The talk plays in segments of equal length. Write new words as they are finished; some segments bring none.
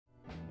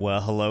Well,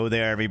 hello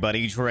there,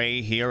 everybody. Drae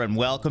here, and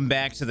welcome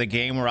back to the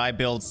game where I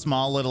build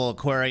small little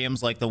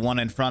aquariums like the one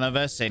in front of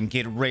us and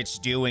get rich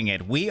doing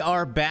it. We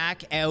are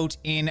back out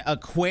in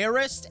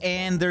Aquarist,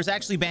 and there's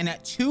actually been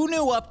 2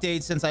 new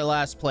updates since I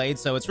last played,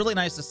 so it's really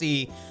nice to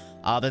see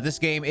that this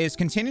game is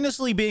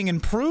continuously being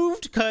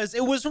improved, because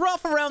it was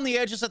rough around the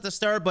edges at the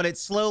start, but it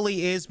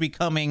slowly is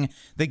becoming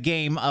the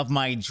game of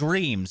my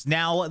dreams.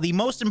 Now, the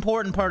most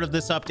important part of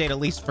this update, at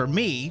least for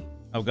me...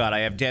 Oh god, I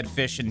have dead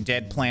fish and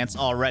dead plants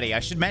already. I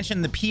should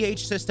mention the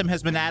pH system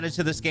has been added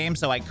to this game,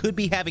 so I could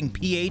be having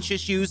pH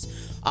issues.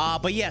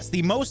 But yes,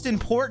 the most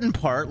important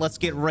part, let's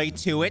get right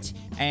to it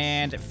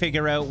and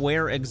figure out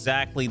where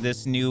exactly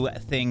this new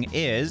thing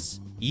is.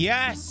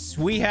 Yes,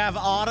 we have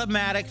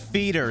automatic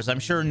feeders. I'm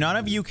sure none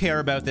of you care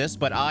about this,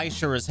 but I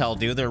sure as hell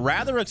do. They're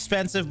rather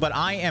expensive, but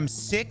I am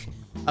sick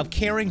of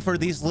caring for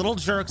these little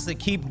jerks that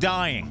keep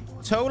dying.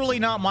 Totally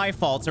not my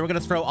fault, so we're gonna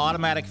throw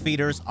automatic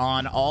feeders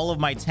on all of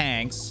my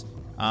tanks.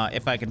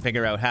 If I can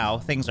figure out how.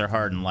 Things are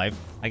hard in life.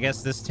 I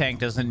guess this tank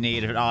doesn't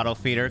need an auto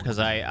feeder because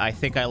I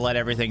think I let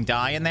everything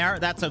die in there.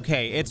 That's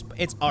okay.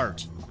 It's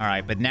art. All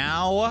right, but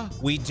now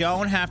we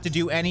don't have to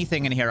do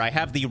anything in here. I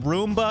have the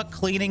Roomba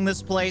cleaning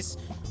this place.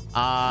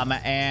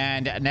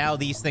 And now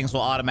these things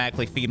will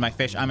automatically feed my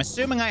fish. I'm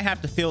assuming I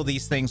have to fill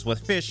these things with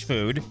fish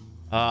food.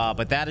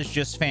 But that is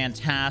just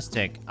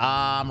fantastic.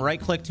 Right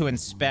click to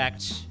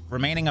inspect.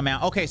 Remaining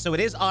amount. Okay, so it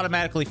is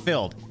automatically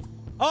filled.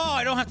 Oh,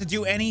 I don't have to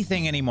do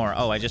anything anymore.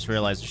 Oh, I just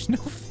realized there's no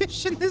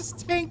fish in this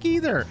tank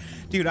either.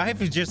 Dude, I have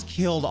just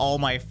killed all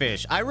my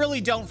fish. I really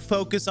don't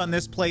focus on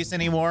this place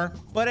anymore,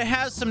 but it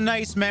has some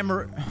nice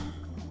memory.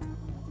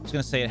 I was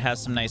gonna say it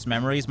has some nice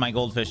memories. My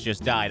goldfish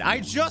just died. I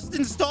just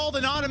installed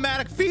an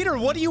automatic feeder.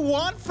 What do you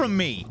want from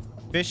me?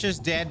 Fish is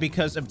dead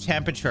because of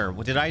temperature.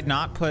 Did I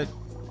not put...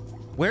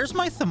 Where's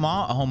my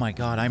thermometer? Oh my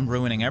god, I'm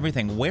ruining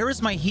everything. Where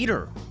is my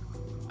heater?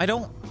 I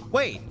don't...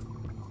 Wait.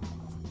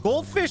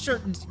 Goldfish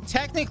are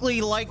technically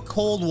like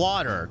cold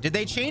water. Did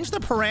they change the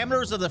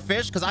parameters of the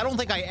fish? Because I don't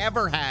think I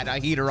ever had a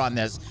heater on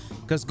this.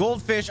 Because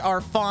goldfish are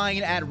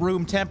fine at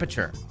room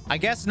temperature. I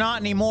guess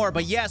not anymore.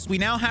 But yes, we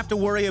now have to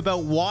worry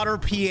about water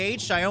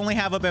pH. I only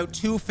have about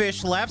 2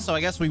 fish left, so I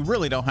guess we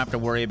really don't have to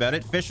worry about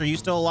it. Fish, are you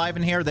still alive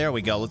in here? There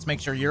we go. Let's make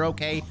sure you're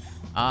okay.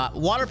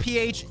 Water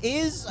pH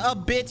is a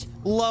bit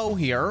low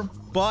here,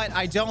 but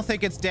I don't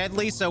think it's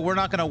deadly, so we're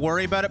not going to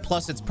worry about it.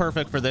 Plus, it's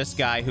perfect for this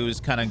guy who's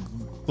kind of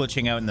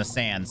glitching out in the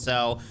sand.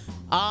 So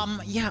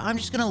yeah, I'm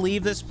just gonna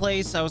leave this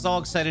place. I was all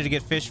excited to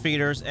get fish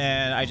feeders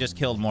and I just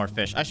killed more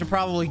fish. I should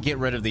probably get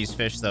rid of these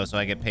fish though, so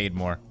I get paid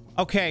more.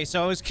 Okay,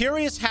 so I was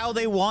curious how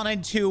they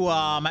wanted to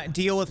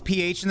deal with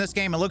pH in this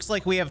game. It looks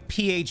like we have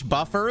pH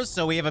buffers,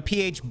 so we have a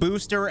pH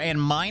booster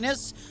and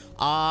minus.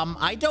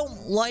 I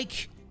don't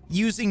like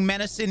using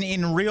medicine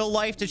in real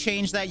life to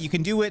change that. You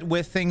can do it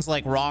with things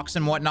like rocks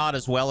and whatnot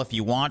as well if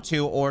you want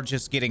to, or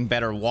just getting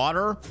better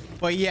water.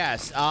 But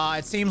yes,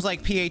 it seems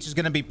like pH is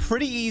going to be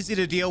pretty easy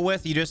to deal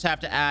with. You just have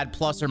to add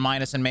plus or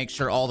minus and make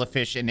sure all the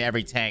fish in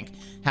every tank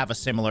have a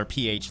similar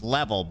pH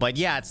level. But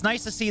yeah, it's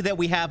nice to see that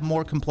we have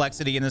more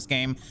complexity in this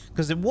game,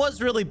 because it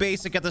was really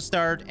basic at the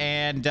start,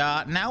 and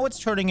now it's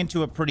turning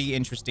into a pretty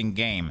interesting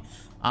game.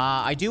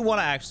 I do want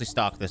to actually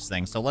stock this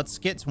thing, so let's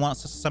get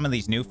some of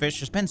these new fish.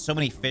 There's been so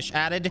many fish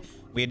added.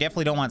 We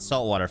definitely don't want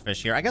saltwater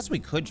fish here. I guess we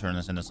could turn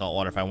this into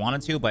saltwater if I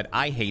wanted to, but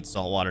I hate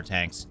saltwater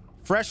tanks.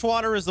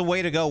 Freshwater is the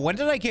way to go. When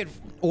did I get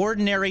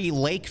ordinary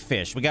lake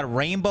fish? We got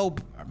rainbow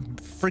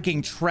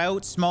freaking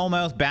trout,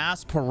 smallmouth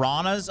bass,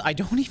 piranhas. I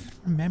don't even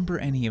remember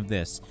any of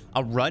this.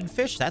 A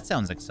rudfish? That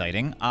sounds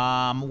exciting.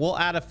 We'll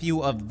add a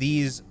few of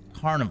these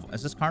carnivores.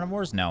 Is this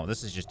carnivores? No,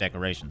 this is just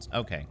decorations.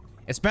 Okay.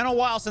 It's been a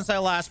while since I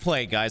last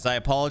played, guys. I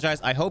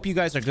apologize. I hope you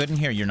guys are good in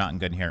here. You're not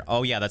good in here.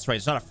 Oh, yeah, that's right.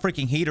 It's not a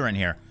freaking heater in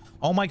here.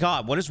 Oh, my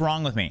God. What is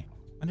wrong with me?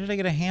 When did I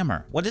get a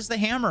hammer? What is the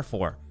hammer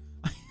for?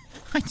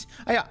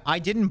 I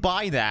didn't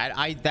buy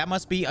that. That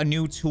must be a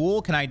new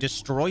tool. Can I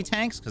destroy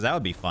tanks? Because that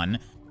would be fun.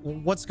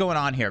 What's going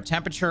on here?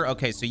 Temperature.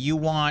 Okay, so you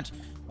want,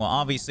 well,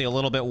 obviously a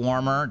little bit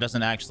warmer.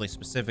 Doesn't actually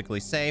specifically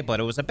say, but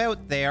it was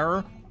about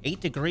there. 8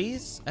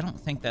 degrees? I don't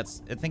think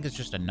that's... I think it's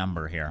just a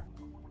number here.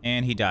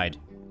 And he died.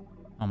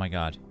 Oh, my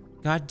God.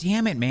 God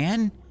damn it,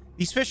 man.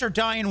 These fish are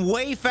dying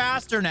way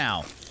faster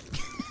now.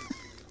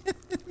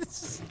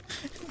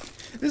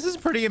 This is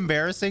pretty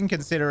embarrassing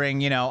considering,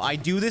 you know, I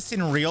do this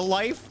in real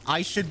life.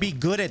 I should be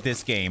good at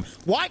this game.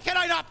 Why can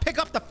I not pick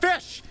up the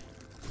fish?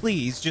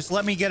 Please, just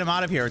let me get him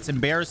out of here. It's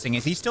embarrassing.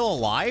 Is he still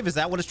alive? Is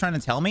that what it's trying to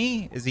tell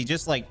me? Is he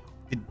just like...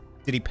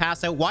 Did he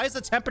pass out? Why is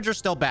the temperature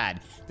still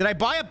bad? Did I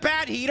buy a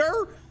bad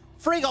heater?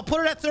 Frig, I'll put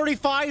it at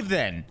 35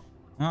 then.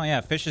 Oh,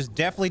 yeah, fish is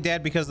definitely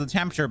dead because of the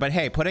temperature. But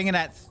hey, putting it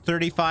at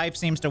 35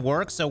 seems to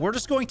work. So we're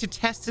just going to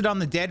test it on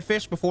the dead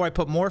fish before I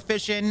put more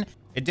fish in.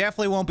 It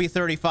definitely won't be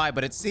 35,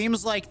 but it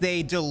seems like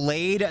they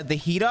delayed the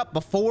heat up.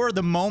 Before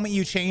the moment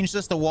you changed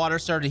this, the water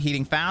started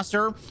heating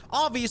faster.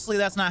 Obviously,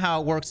 that's not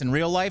how it works in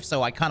real life,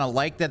 so I kind of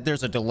like that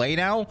there's a delay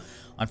now.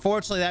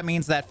 Unfortunately, that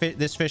means that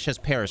this fish has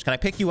perished. Can I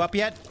pick you up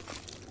yet?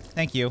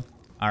 Thank you.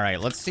 All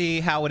right, let's see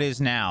how it is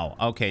now.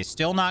 Okay,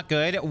 still not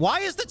good. Why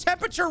is the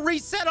temperature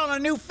reset on a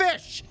new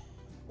fish?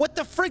 What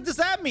the frig does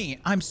that mean?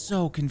 I'm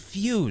so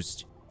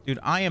confused. Dude,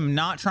 I am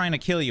not trying to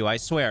kill you, I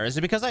swear. Is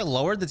it because I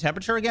lowered the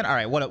temperature again? All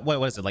right, what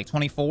was it, like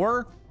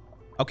 24?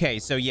 Okay,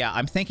 so yeah,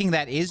 I'm thinking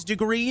that is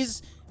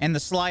degrees, and the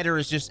slider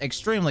is just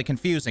extremely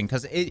confusing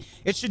because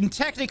it should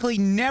technically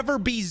never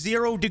be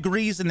 0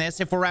 degrees in this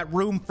if we're at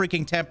room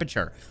freaking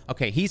temperature.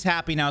 Okay, he's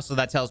happy now, so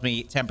that tells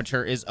me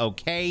temperature is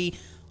okay.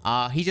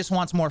 He just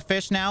wants more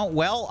fish now.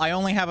 Well, I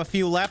only have a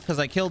few left because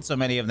I killed so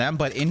many of them,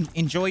 but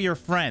enjoy your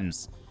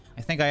friends.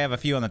 I think I have a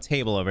few on the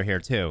table over here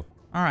too.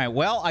 All right,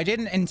 well, I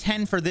didn't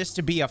intend for this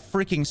to be a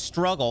freaking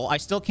struggle. I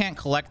still can't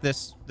collect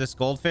this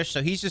goldfish,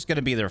 so he's just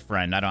gonna be their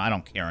friend. I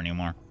don't care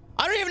anymore.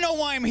 I don't even know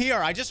why I'm here.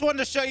 I just wanted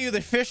to show you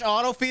the fish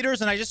auto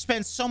feeders, and I just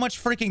spent so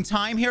much freaking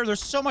time here.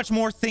 There's so much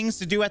more things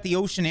to do at the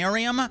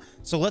oceanarium.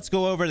 So let's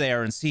go over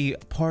there and see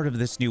part of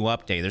this new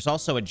update. There's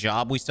also a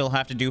job we still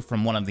have to do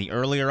from one of the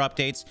earlier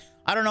updates.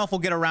 I don't know if we'll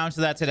get around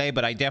to that today,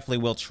 but I definitely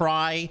will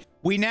try.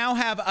 We now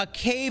have a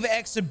cave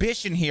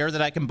exhibition here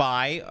that I can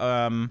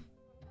buy.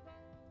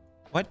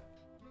 What?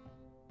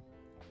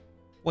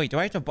 Wait, do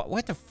I have to buy?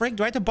 What the frig?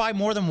 Do I have to buy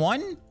more than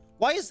one?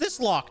 Why is this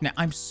locked now?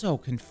 I'm so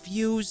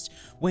confused.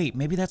 Wait,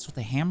 maybe that's what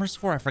the hammer's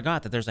for? I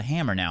forgot that there's a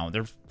hammer now.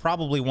 There's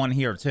probably one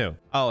here too.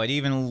 Oh, it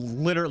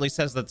even literally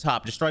says at the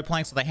top, destroy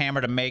planks with a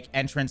hammer to make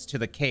entrance to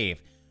the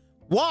cave.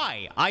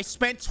 Why? I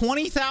spent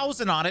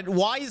 20,000 on it.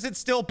 Why is it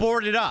still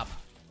boarded up?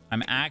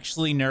 I'm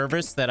actually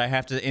nervous that I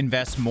have to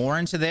invest more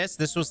into this.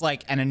 This was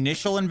like an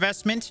initial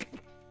investment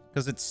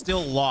because it's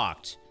still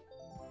locked.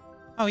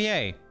 Oh,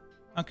 yay.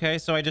 Okay,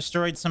 so I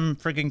destroyed some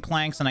freaking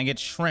planks and I get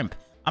shrimp.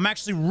 I'm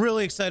actually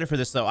really excited for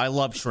this, though. I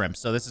love shrimp,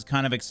 so this is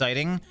kind of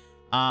exciting.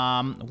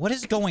 What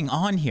is going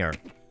on here?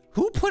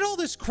 Who put all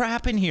this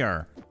crap in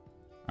here?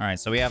 All right,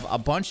 so we have a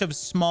bunch of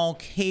small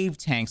cave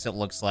tanks, it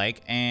looks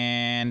like.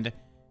 And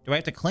do I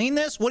have to clean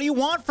this? What do you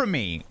want from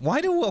me? Why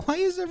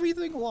is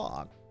everything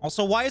locked?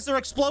 Also, why is there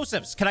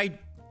explosives? Can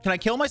I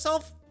kill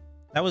myself?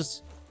 That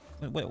was...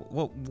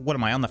 What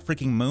am I, on the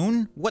freaking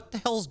moon? What the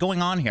hell's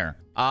going on here?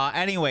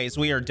 Anyways,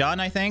 we are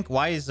done, I think.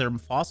 Why is there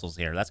fossils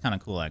here? That's kind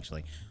of cool,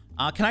 actually.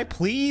 Can I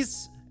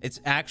please?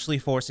 It's actually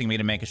forcing me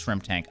to make a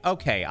shrimp tank.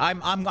 Okay,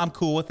 I'm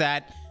cool with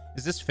that.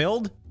 Is this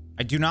filled?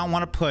 I do not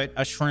want to put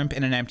a shrimp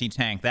in an empty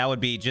tank. That would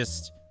be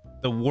just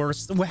the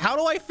worst. How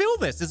do I fill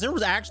this? Is there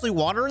actually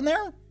water in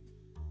there?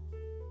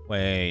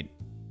 Wait,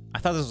 I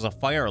thought this was a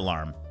fire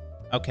alarm.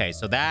 Okay,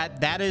 so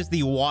that is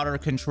the water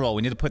control.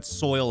 We need to put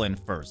soil in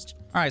first.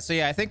 All right, so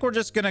yeah, I think we're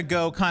just gonna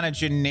go kind of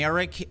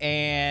generic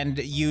and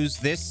use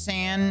this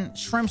sand.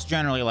 Shrimps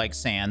generally like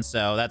sand,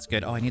 so that's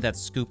good. Oh, I need that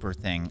scooper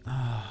thing.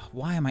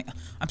 Why am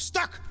I'm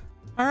stuck.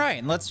 All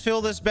right, let's fill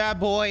this bad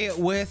boy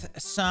with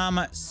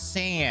some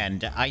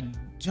sand. I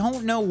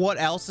don't know what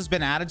else has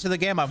been added to the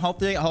game. I'm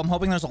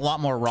hoping there's a lot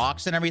more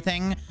rocks and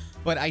everything.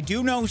 But I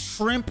do know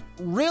shrimp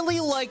really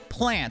like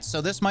plants,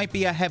 so this might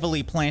be a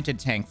heavily planted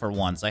tank for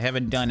once. I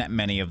haven't done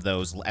many of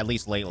those, at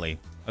least lately.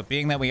 But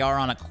being that we are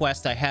on a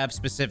quest, I have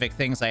specific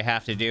things I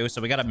have to do,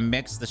 so we gotta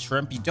mix the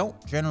shrimp. You don't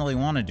generally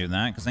want to do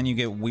that, because then you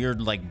get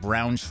weird, like,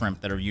 brown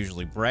shrimp that are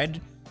usually bred.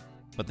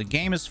 But the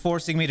game is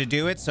forcing me to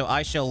do it, so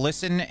I shall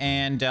listen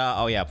and,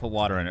 oh yeah, put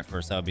water in it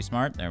first. That would be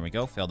smart. There we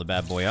go. Fill the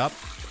bad boy up.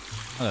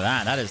 Look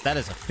at that. That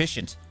is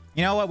efficient.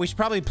 You know what? We should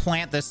probably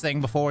plant this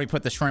thing before we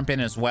put the shrimp in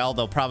as well.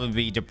 They'll probably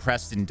be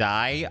depressed and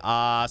die.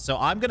 So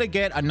I'm gonna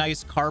get a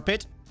nice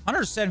carpet.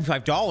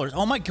 $175.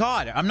 Oh my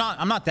god. I'm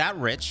not that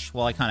rich.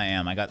 Well, I kind of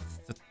am. I got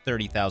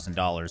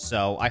 $30,000.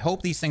 So I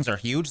hope these things are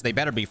huge. They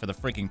better be for the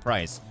freaking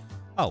price.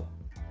 Oh.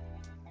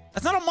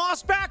 That's not a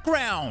moss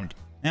background.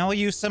 Now we'll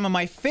use some of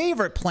my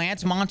favorite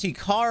plants, Monte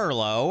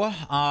Carlo.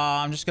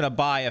 I'm just gonna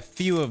buy a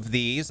few of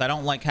these. I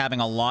don't like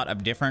having a lot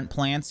of different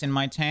plants in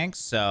my tanks,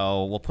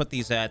 so we'll put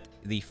these at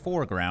the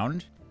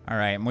foreground. All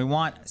right, and we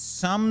want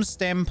some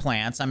stem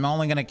plants. I'm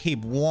only gonna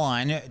keep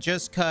one,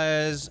 just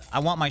because I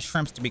want my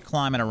shrimps to be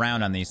climbing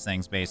around on these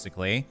things,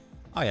 basically.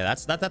 Oh yeah,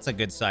 that's a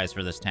good size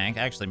for this tank.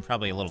 Actually,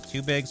 probably a little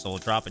too big, so we'll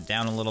drop it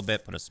down a little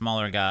bit, put a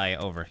smaller guy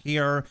over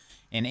here.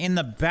 And in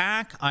the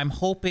back, I'm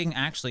hoping,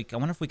 actually, I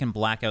wonder if we can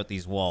black out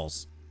these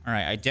walls. All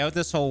right, I doubt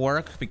this will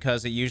work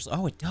because it usually...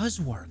 Oh, it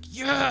does work.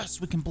 Yes,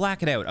 we can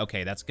black it out.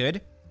 Okay, that's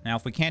good. Now,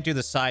 if we can't do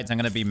the sides, I'm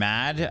going to be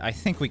mad. I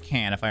think we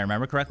can, if I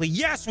remember correctly.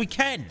 Yes, we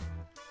can!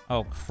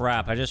 Oh,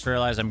 crap. I just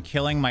realized I'm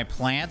killing my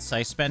plants.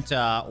 I spent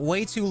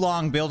way too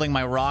long building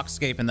my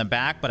rockscape in the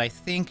back, but I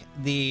think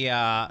the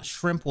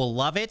shrimp will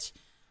love it.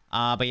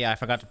 But yeah, I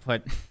forgot to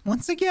put,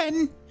 once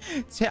again,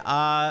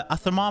 a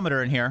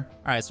thermometer in here.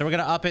 All right, so we're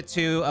going to up it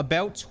to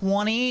about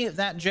 20.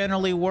 That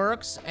generally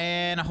works.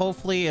 And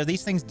hopefully, are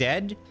these things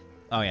dead?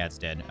 Oh, yeah, it's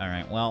dead. All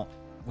right, well,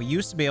 we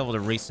used to be able to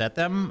reset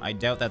them. I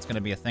doubt that's going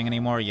to be a thing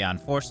anymore. Yeah,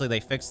 unfortunately, they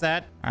fixed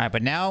that. All right,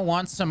 but now I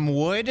want some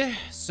wood.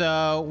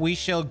 So we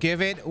shall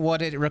give it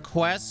what it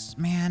requests.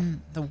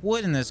 Man, the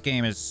wood in this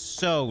game is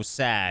so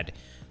sad.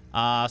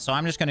 So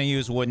I'm just going to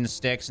use wooden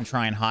sticks and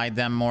try and hide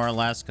them more or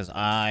less because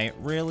I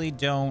really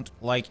don't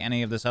like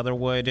any of this other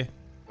wood.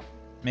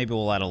 Maybe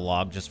we'll add a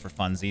log just for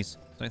funsies.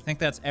 So I think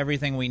that's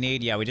everything we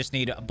need. Yeah, we just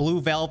need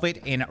blue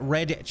velvet and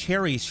red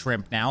cherry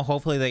shrimp now.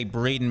 Hopefully they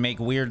breed and make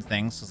weird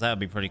things, because that would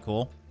be pretty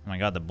cool. Oh my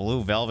god, the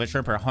blue velvet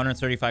shrimp are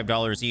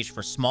 $135 each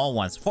for small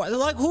ones.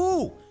 Like,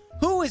 who?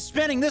 Who is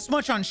spending this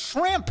much on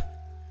shrimp?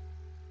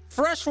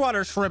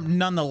 Freshwater shrimp,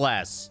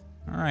 nonetheless.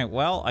 All right,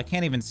 well, I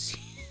can't even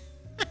see.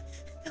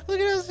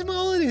 Look at how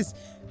small it is.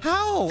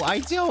 How? I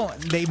don't.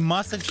 They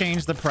must have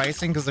changed the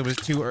pricing because it was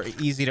too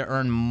easy to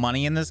earn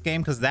money in this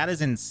game, because that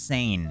is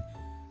insane.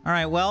 All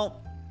right, well,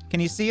 can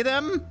you see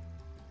them?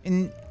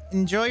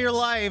 Enjoy your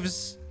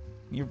lives,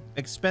 you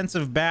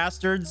expensive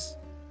bastards.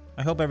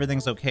 I hope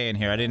everything's okay in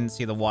here. I didn't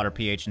see the water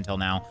pH until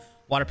now.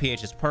 Water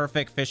pH is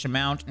perfect. Fish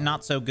amount,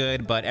 not so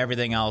good, but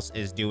everything else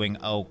is doing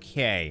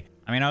okay.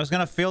 I mean, I was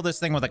going to fill this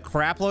thing with a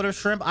crap load of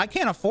shrimp. I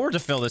can't afford to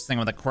fill this thing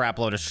with a crap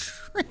load of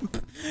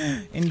shrimp.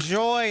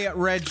 Enjoy,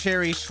 red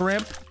cherry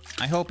shrimp.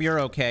 I hope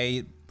you're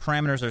okay.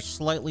 Parameters are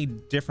slightly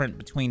different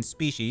between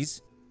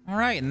species. All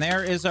right, and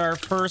there is our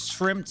first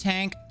shrimp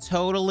tank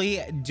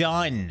totally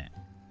done.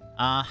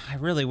 I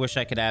really wish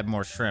I could add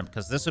more shrimp,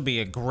 because this would be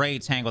a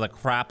great tank with a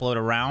crap load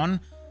around.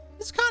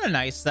 It's kind of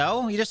nice,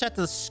 though. You just have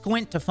to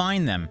squint to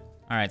find them.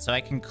 All right, so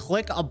I can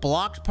click a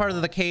blocked part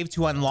of the cave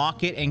to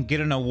unlock it and get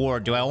an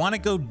award. Do I want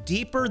to go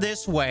deeper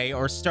this way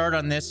or start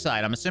on this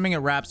side? I'm assuming it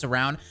wraps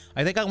around.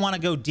 I think I want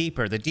to go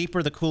deeper. The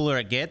deeper, the cooler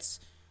it gets.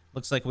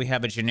 Looks like we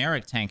have a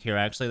generic tank here,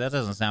 actually. That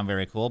doesn't sound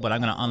very cool, but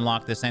I'm going to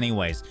unlock this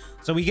anyways.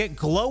 So we get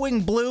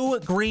glowing blue,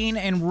 green,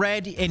 and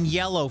red and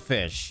yellow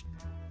fish.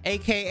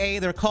 AKA,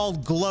 they're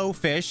called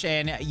glowfish,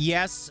 and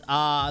yes,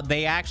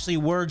 they actually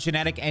were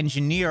genetic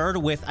engineered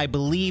with, I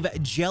believe,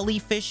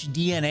 jellyfish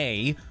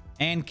DNA,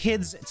 and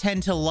kids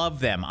tend to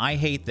love them. I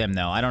hate them,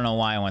 though. I don't know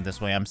why I went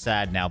this way. I'm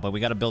sad now, but we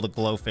got to build a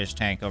glowfish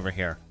tank over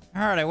here.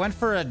 All right, I went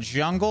for a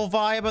jungle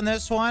vibe on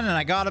this one, and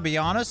I got to be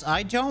honest,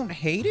 I don't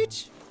hate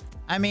it.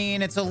 I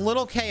mean, it's a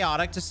little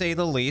chaotic to say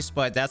the least,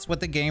 but that's what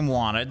the game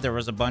wanted. There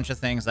was a bunch of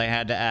things I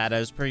had to add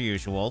as per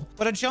usual.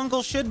 But a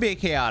jungle should be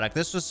chaotic.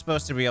 This was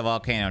supposed to be a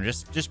volcano.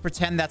 Just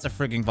pretend that's a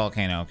frigging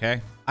volcano, okay?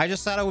 I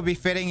just thought it would be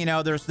fitting. You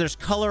know, there's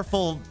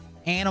colorful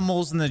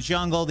animals in the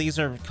jungle. These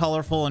are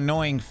colorful,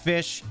 annoying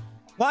fish.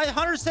 Why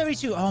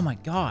 172? Oh my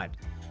god.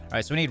 All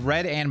right, so we need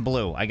red and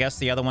blue. I guess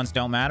the other ones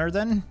don't matter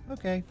then?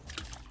 Okay.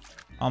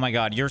 Oh my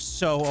god, you're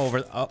so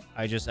over... Oh,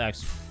 I just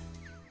actually...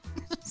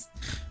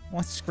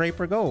 What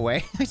scraper, go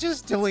away. I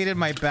just deleted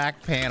my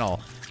back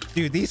panel.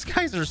 Dude, these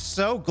guys are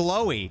so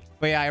glowy.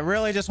 But yeah, I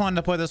really just wanted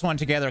to put this one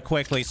together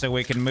quickly so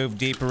we can move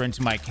deeper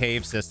into my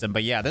cave system.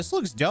 But yeah, this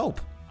looks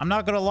dope. I'm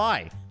not gonna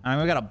lie. I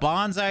mean, we got a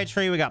bonsai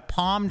tree. We got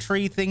palm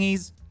tree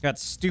thingies. Got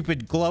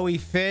stupid glowy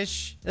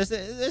fish.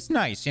 It's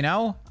nice, you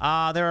know?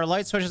 There are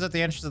light switches at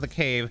the entrance of the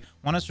cave.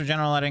 One is for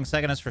general lighting.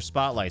 Second is for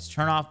spotlights.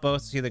 Turn off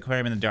both to see the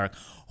aquarium in the dark.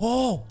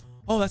 Oh,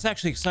 that's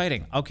actually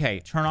exciting.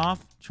 Okay, turn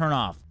off, turn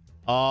off.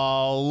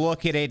 Oh,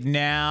 look at it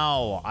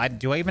now.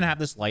 Do I even have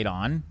this light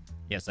on?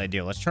 Yes, I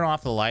do. Let's turn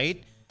off the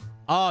light.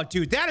 Oh,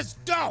 dude, that is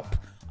dope.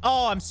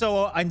 Oh, I'm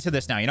so into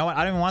this now. You know what? I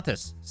don't even want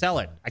this. Sell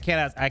it. I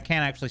can't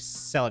actually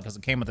sell it because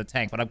it came with the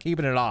tank, but I'm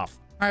keeping it off.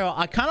 All right, well,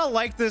 I kind of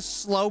like this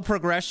slow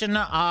progression.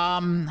 I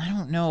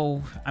don't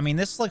know. I mean,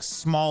 this looks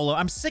small.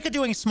 I'm sick of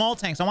doing small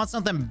tanks. I want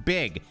something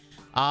big.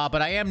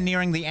 But I am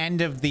nearing the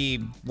end of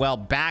the, well,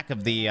 back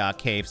of the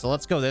cave. So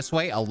let's go this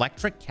way.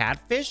 Electric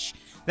catfish?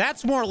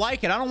 That's more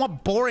like it. I don't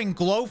want boring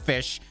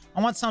glowfish.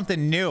 I want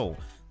something new.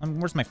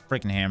 Where's my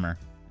freaking hammer?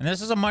 And this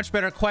is a much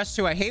better quest,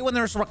 too. I hate when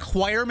there's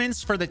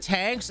requirements for the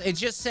tanks. It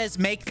just says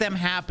make them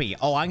happy.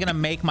 Oh, I'm going to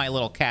make my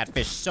little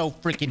catfish so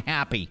freaking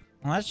happy.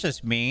 Well, that's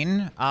just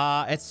mean.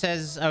 It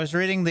says, I was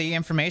reading the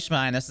information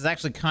behind this. It's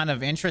actually kind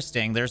of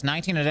interesting. There's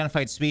 19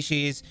 identified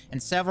species,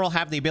 and several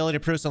have the ability to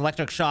produce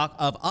electric shock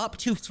of up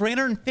to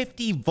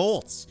 350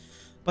 volts.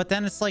 But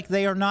then it's like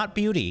they are not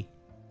beauty.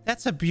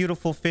 That's a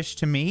beautiful fish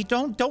to me.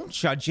 Don't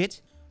judge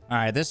it. All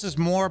right, this is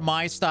more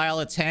my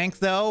style of tank,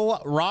 though.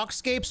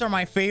 Rockscapes are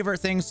my favorite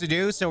things to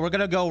do, so we're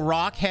going to go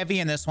rock heavy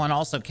in this one.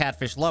 Also,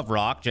 catfish love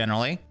rock,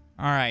 generally.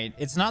 All right,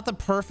 it's not the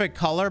perfect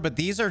color, but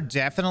these are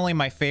definitely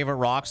my favorite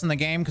rocks in the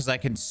game because I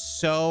can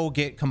so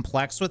get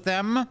complex with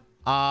them.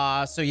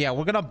 So yeah,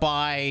 we're going to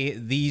buy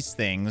these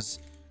things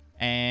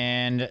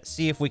and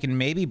see if we can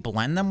maybe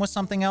blend them with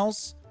something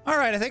else. All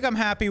right, I think I'm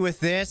happy with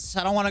this.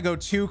 I don't want to go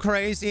too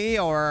crazy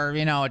or,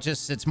 you know,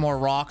 it's more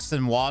rocks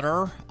than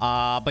water.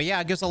 But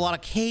yeah, it gives a lot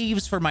of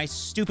caves for my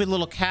stupid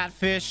little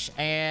catfish.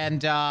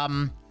 And,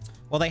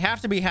 well, they have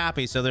to be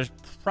happy. So there's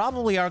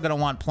probably are going to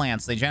want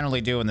plants. They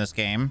generally do in this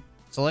game.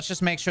 So let's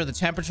just make sure the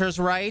temperature's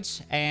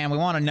right. And we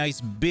want a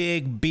nice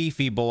big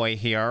beefy boy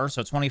here.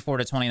 So 24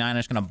 to 29, I'm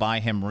just going to buy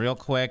him real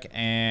quick.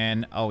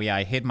 And, oh yeah,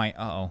 I hid my,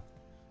 I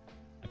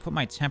put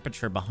my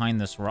temperature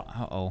behind this rock.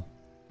 How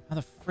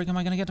the frig am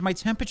I going to get to my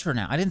temperature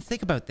now? I didn't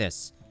think about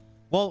this.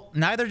 Well,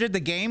 neither did the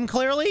game,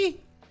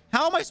 clearly.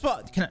 How am I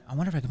supposed... I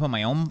wonder if I can put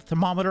my own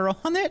thermometer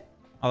on it?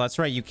 Oh, that's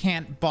right. You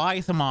can't buy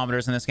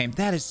thermometers in this game.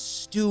 That is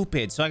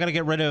stupid. So I got to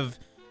get rid of,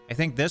 I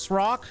think, this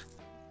rock.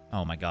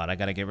 Oh, my God. I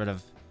got to get rid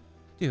of...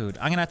 Dude,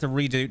 I'm going to have to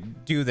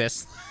redo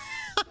this.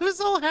 was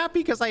so happy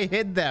because I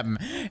hid them.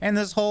 And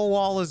this whole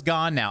wall is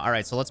gone now. All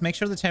right, so let's make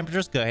sure the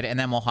temperature's good, and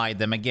then we'll hide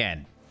them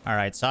again. All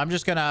right, so I'm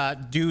just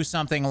gonna do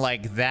something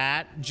like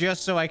that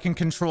just so I can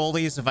control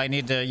these if I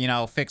need to, you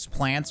know, fix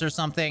plants or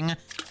something.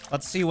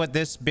 Let's see what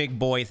this big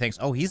boy thinks.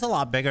 Oh, he's a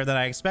lot bigger than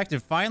I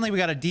expected. Finally, we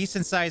got a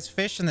decent-sized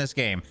fish in this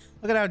game.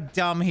 Look at how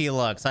dumb he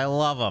looks. I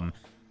love him.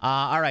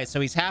 All right, so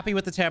he's happy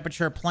with the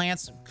temperature.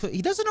 Plants,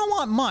 he doesn't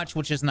want much,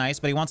 which is nice,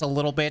 but he wants a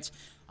little bit.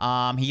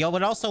 He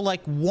would also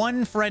like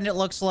one friend, it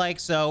looks like,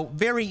 so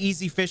very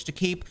easy fish to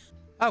keep.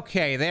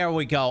 Okay, there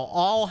we go.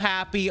 All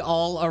happy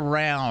all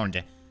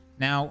around.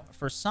 Now,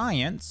 for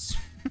science,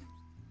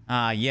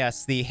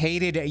 yes, the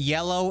hated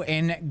yellow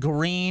and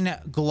green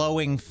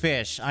glowing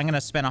fish. I'm going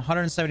to spend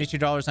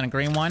 $172 on a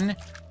green one,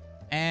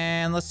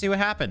 and let's see what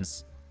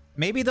happens.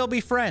 Maybe they'll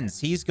be friends.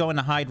 He's going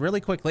to hide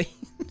really quickly.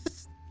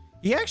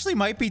 He actually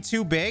might be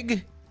too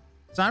big,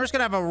 so I'm just going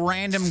to have a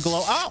random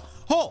glow.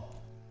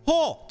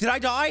 Oh, did I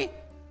die?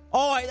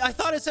 Oh, I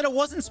thought it said it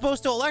wasn't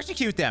supposed to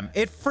electrocute them.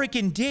 It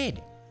freaking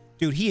did.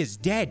 Dude, he is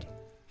dead.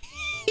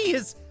 He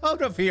is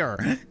out of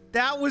here.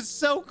 That was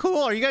so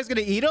cool. Are you guys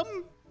gonna eat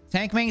them?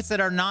 Tank mates that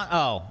are not...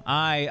 Oh,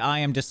 I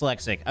am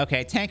dyslexic.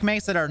 Okay, tank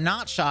mates that are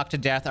not shocked to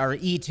death are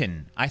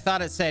eaten. I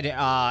thought it said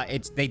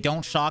they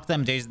don't shock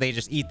them, they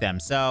just eat them.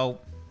 So,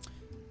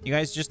 you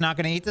guys just not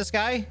gonna eat this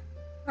guy?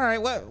 All right,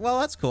 well,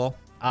 that's cool.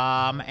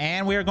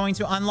 And we are going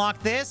to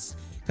unlock this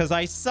because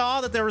I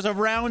saw that there was a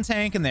round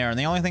tank in there, and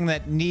the only thing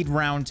that need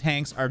round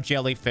tanks are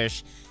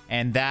jellyfish,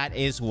 and that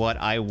is what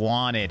I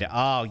wanted.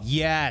 Oh,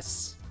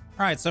 yes.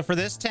 All right, so for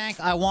this tank,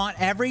 I want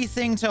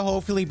everything to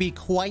hopefully be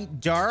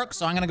quite dark.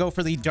 So I'm going to go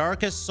for the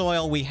darkest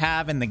soil we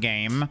have in the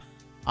game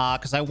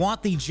because I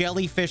want the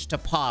jellyfish to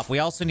pop. We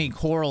also need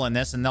coral in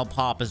this, and they'll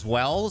pop as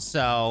well.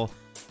 So,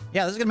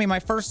 yeah, this is going to be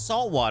my first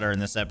saltwater in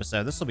this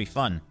episode. This will be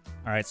fun.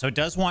 All right, so it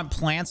does want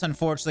plants,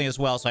 unfortunately, as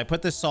well. So I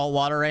put this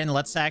saltwater in.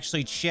 Let's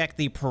actually check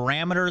the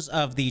parameters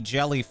of the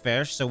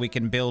jellyfish so we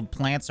can build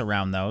plants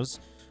around those.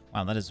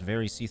 Wow, that is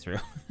very see-through.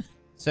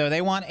 So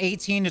they want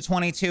 18 to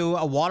 22,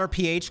 a water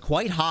pH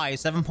quite high,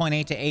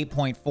 7.8 to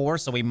 8.4.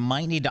 So we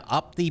might need to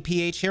up the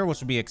pH here, which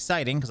would be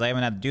exciting because I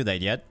haven't had to do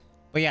that yet.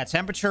 But yeah,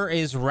 temperature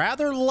is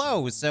rather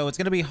low, so it's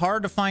going to be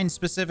hard to find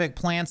specific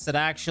plants that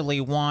actually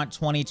want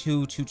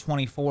 22 to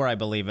 24, I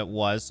believe it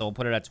was. So we'll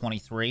put it at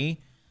 23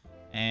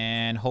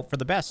 and hope for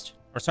the best.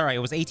 Or sorry, it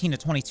was 18 to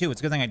 22. It's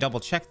a good thing I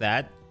double-checked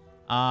that.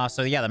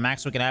 So yeah, the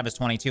max we can have is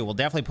 22. We'll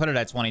definitely put it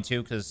at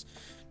 22 because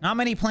not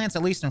many plants,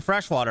 at least in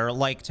freshwater,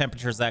 like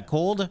temperatures that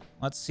cold.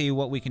 Let's see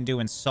what we can do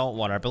in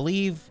saltwater. I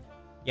believe,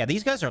 yeah,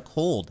 these guys are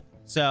cold.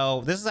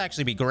 So this is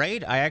actually be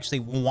great. I actually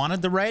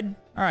wanted the red.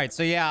 All right,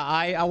 so yeah,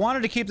 I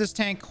wanted to keep this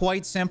tank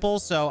quite simple.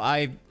 So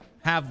I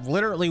have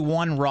literally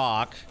one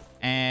rock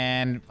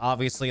and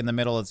obviously in the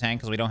middle of the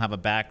tank because we don't have a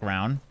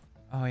background.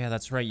 Oh yeah,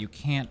 that's right. You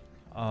can't.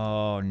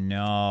 Oh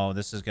no,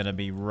 this is going to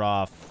be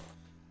rough.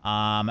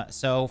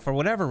 So for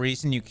whatever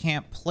reason, you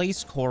can't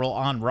place coral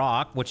on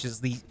rock, which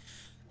is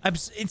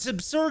it's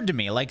absurd to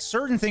me. Like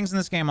certain things in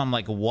this game, I'm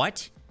like,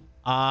 what?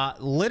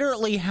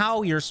 Literally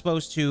how you're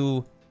supposed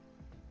to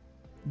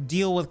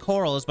deal with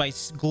coral is by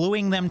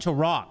gluing them to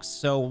rocks.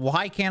 So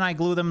why can't I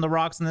glue them to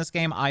rocks in this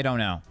game? I don't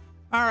know.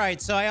 All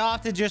right, so I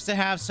opted just to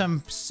have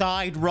some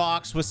side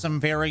rocks with some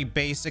very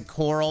basic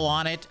coral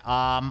on it.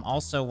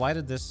 Also, why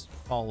did this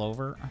fall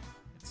over?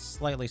 It's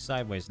slightly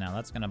sideways now.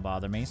 That's gonna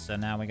bother me. So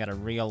now we gotta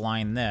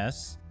realign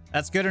this.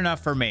 That's good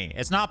enough for me.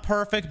 It's not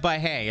perfect, but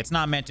hey, it's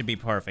not meant to be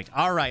perfect.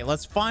 All right,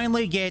 let's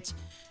finally get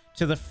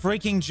to the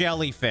freaking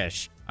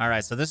jellyfish. All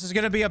right, so this is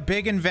going to be a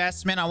big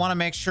investment. I want to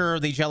make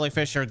sure the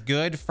jellyfish are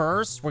good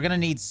first. We're going to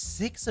need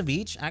 6 of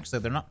each. Actually,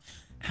 they're not.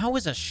 How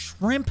is a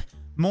shrimp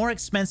more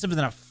expensive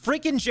than a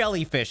freaking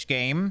jellyfish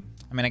game?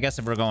 I mean, I guess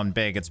if we're going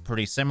big, it's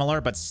pretty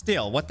similar, but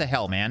still, what the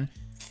hell, man?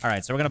 All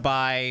right, so we're going to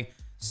buy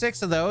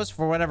 6 of those.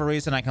 For whatever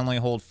reason, I can only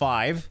hold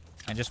 5.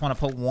 I just want to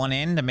put 1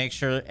 in to make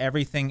sure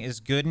everything is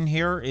good in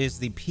here. Is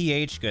the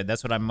pH good?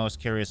 That's what I'm most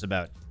curious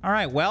about. All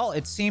right, well,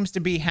 it seems to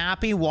be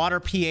happy. Water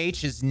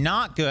pH is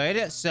not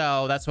good,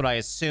 so that's what I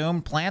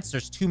assume. Plants,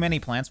 there's too many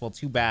plants. Well,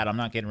 too bad. I'm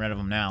not getting rid of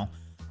them now.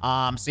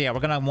 So yeah, we're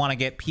going to want to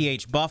get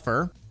pH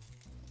buffer.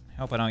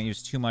 I hope I don't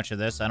use too much of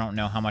this. I don't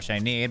know how much I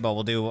need, but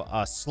we'll do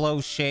a slow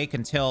shake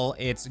until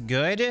it's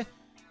good.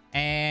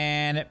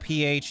 And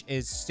pH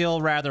is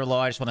still rather low.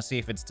 I just want to see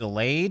if it's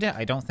delayed.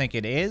 I don't think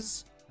it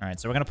is. All right,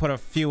 so we're going to put a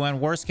few in.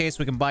 Worst case,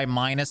 we can buy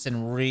minus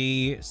and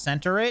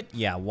re-center it.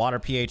 Yeah, water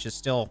pH is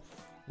still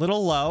a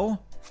little low.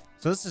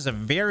 So this is a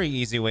very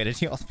easy way to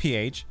deal with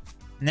pH.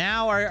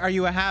 Now, are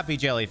you a happy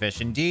jellyfish?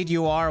 Indeed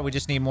you are. We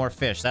just need more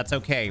fish. That's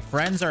okay.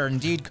 Friends are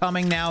indeed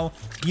coming now.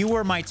 You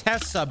were my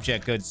test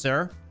subject, good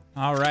sir.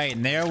 All right,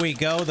 and there we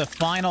go. The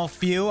final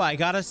few. I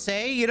gotta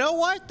say, you know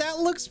what? That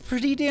looks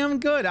pretty damn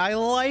good. I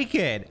like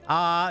it.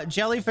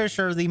 Jellyfish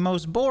are the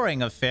most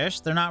boring of fish.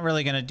 They're not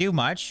really going to do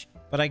much.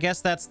 But I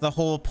guess that's the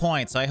whole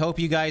point. So I hope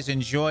you guys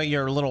enjoy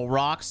your little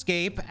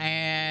rockscape.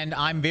 And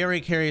I'm very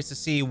curious to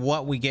see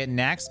what we get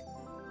next.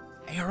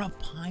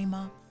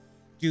 Arapaima?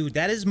 Dude,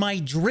 that is my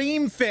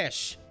dream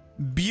fish.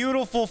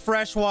 Beautiful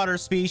freshwater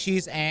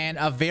species and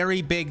a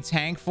very big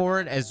tank for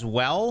it as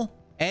well,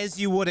 as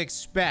you would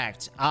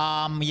expect.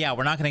 Yeah,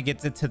 we're not going to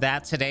get to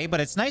that today, but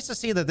it's nice to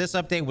see that this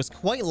update was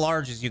quite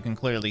large, as you can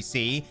clearly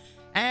see.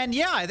 And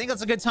yeah, I think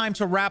that's a good time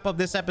to wrap up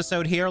this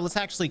episode here. Let's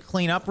actually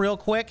clean up real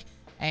quick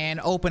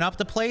and open up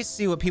the place,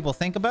 see what people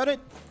think about it.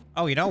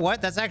 Oh, you know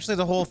what? That's actually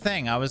the whole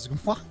thing. I was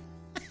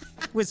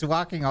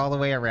walking all the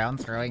way around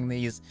throwing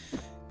these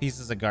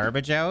pieces of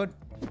garbage out.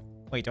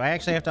 Wait, do I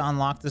actually have to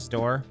unlock this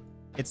door?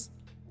 It's...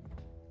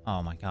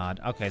 Oh my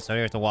god. Okay, so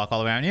you have to walk all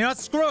the way around. You know what?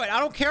 Screw it. I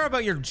don't care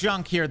about your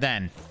junk here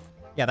then.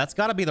 Yeah, that's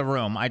got to be the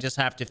room. I just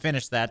have to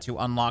finish that to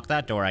unlock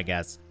that door, I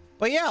guess.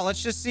 But yeah,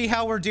 let's just see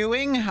how we're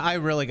doing. I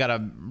really got to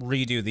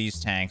redo these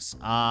tanks.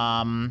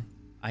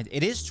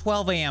 It is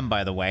 12 a.m.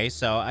 by the way,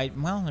 so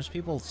well, there's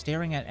people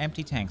staring at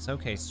empty tanks.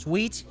 Okay,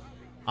 sweet.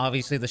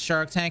 Obviously, the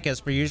shark tank,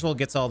 as per usual,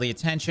 gets all the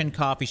attention.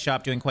 Coffee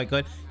shop doing quite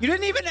good. You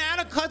didn't even add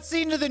a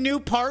cutscene to the new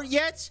part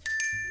yet?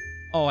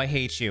 Oh, I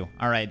hate you.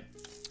 All right.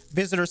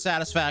 Visitor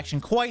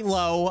satisfaction quite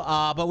low,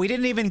 but we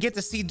didn't even get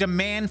to see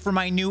demand for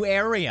my new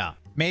area.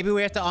 Maybe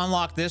we have to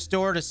unlock this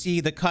door to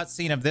see the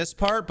cutscene of this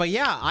part. But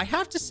yeah, I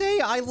have to say,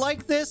 I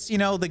like this. You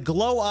know, the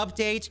glow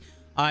update,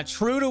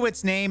 true to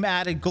its name,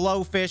 added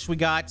glowfish. We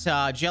got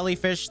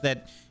jellyfish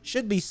that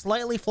should be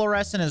slightly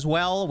fluorescent as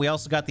well. We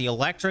also got the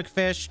electric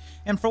fish,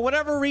 and for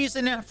whatever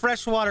reason,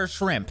 freshwater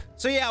shrimp.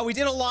 So yeah, we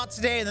did a lot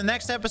today. In the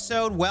next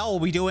episode, well,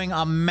 we'll be doing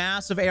a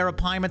massive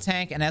arapaima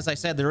tank, and as I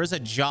said, there is a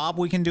job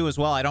we can do as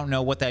well. I don't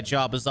know what that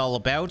job is all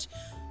about.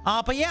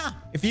 But yeah,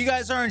 if you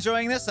guys are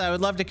enjoying this, I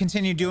would love to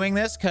continue doing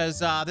this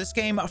because this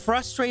game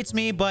frustrates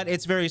me, but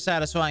it's very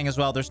satisfying as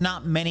well. There's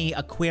not many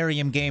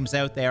aquarium games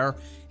out there,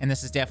 and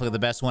this is definitely the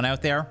best one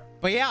out there.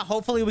 But yeah,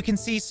 hopefully we can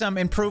see some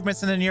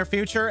improvements in the near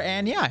future.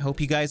 And yeah, I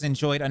hope you guys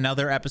enjoyed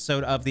another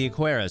episode of The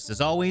Aquarist.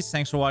 As always,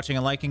 thanks for watching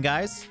and liking,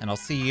 guys, and I'll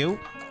see you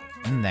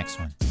in the next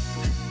one.